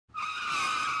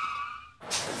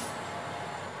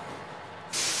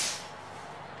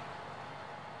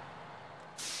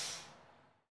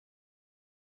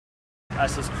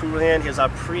So this crew hand, here's our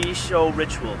pre-show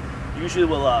ritual. Usually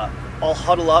we'll all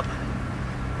huddle up,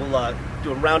 we'll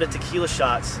do a round of tequila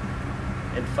shots,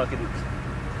 and fucking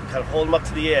kind of hold them up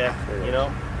to the air, you know,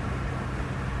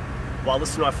 while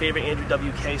listening to our favorite Andrew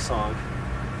WK song.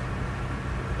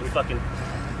 And fucking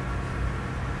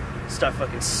start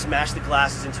fucking smash the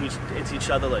glasses into each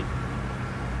other. Like,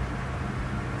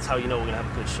 that's how you know we're gonna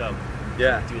have a good show.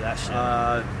 Yeah. Do that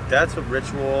shit. That's a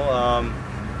ritual.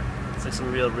 It's like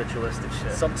some real ritualistic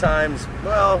shit. Sometimes,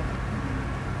 well,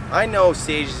 I know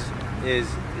stage is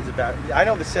about, I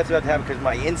know the set's about to happen because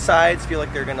my insides feel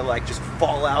like they're gonna like just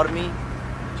fall out of me.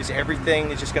 Just everything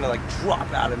is just gonna like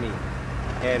drop out of me,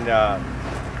 and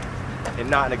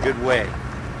not in a good way.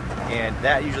 And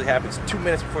that usually happens 2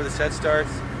 minutes before the set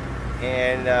starts,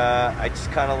 and I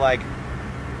just kind of like,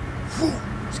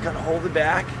 just kind of hold it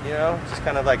back, you know, just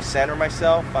kind of like center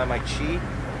myself, find my chi,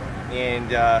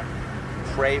 and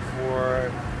pray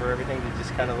for everything to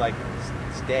just kind of like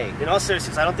stay. In all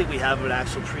seriousness, I don't think we have an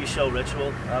actual pre-show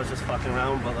ritual. I was just fucking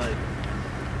around, but like,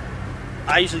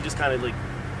 I usually just kind of like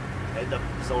end up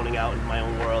zoning out in my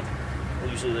own world. I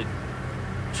usually like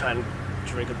try and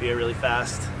drink a beer really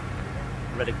fast.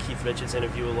 I read a Keith Richards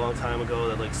interview a long time ago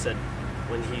that like said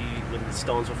when the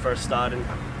Stones were first starting,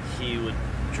 he would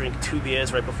drink 2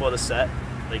 beers right before the set,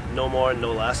 like no more and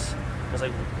no less. I was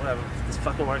like, whatever, if this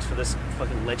fucking works for this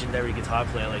fucking legendary guitar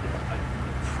player, like, it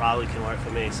probably can work for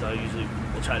me. So I usually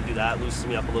will try to do that, loosens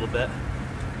me up a little bit.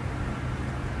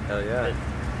 Hell yeah.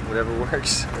 Whatever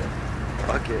works.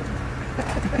 Fuck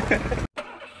it.